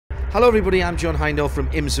Hello everybody, I'm John Hindhaugh from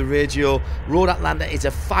IMSA Radio. Road Atlanta is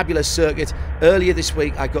a fabulous circuit. Earlier this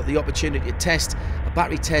week I got the opportunity to test a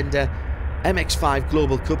battery tender MX-5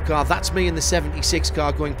 Global Cup car. That's me in the 76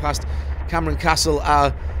 car going past Cameron Castle,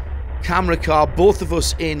 our camera car, both of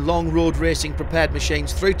us in long road racing prepared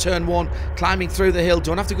machines, through turn 1, climbing through the hill.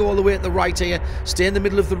 Don't have to go all the way at the right here, stay in the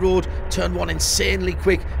middle of the road. Turn 1 insanely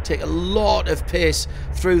quick, take a lot of pace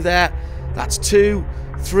through there. That's 2,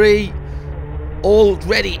 3,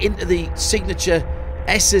 already into the signature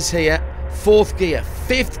S's here. 4th gear,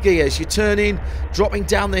 5th gear as you turn in, dropping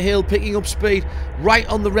down the hill, picking up speed, right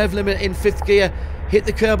on the rev limit in 5th gear. Hit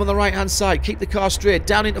the curb on the right hand side, keep the car straight,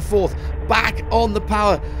 down into 4th, back on the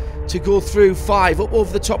power to go through 5, up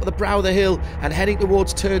over the top of the brow of the hill and heading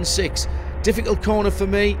towards turn 6. Difficult corner for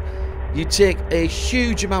me. You take a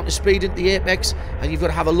huge amount of speed into the apex and you've got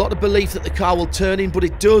to have a lot of belief that the car will turn in, but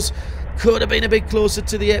it does. Could have been a bit closer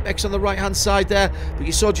to the apex on the right hand side there, but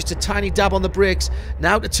you saw just a tiny dab on the brakes.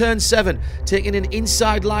 Now to turn 7, taking an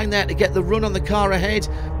inside line there to get the run on the car ahead.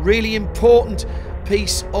 Really important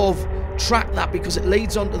piece of track that, because it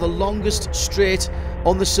leads onto the longest straight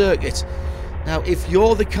on the circuit. Now if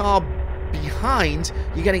you're the car behind,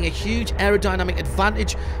 you're getting a huge aerodynamic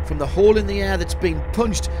advantage from the hole in the air that's been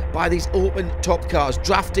punched by these open top cars.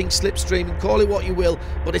 Drafting, slipstreaming, call it what you will,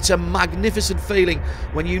 but it's a magnificent feeling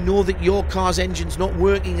when you know that your car's engine's not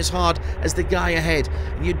working as hard as the guy ahead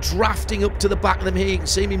and you're drafting up to the back of them. Here you can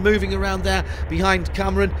see me moving around there behind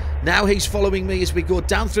Cameron. Now he's following me as we go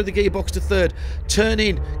down through the gearbox to 3rd, turn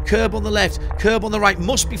in, curb on the left, curb on the right.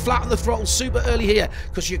 Must be flat on the throttle super early here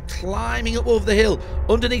because you're climbing up over the hill,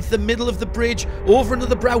 underneath the middle of the bridge, over under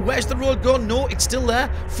the brow. Where's the road gone? No, it's still there.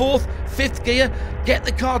 4th, 5th gear, get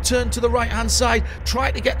the car turned to the right hand side,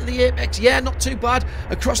 try to get to the apex. Yeah, not too bad,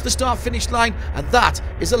 across the start finish line, and that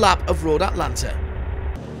is a lap of Road Atlanta.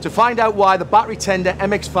 To find out why the battery tender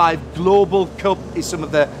MX-5 Global Cup is some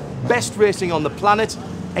of the best racing on the planet,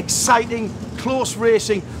 exciting, close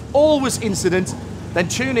racing, always incident, then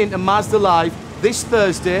tune in to Mazda Live this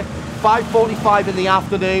Thursday, 5:45 in the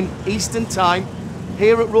afternoon Eastern Time,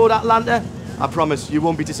 here at Road Atlanta. I promise you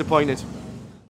won't be disappointed.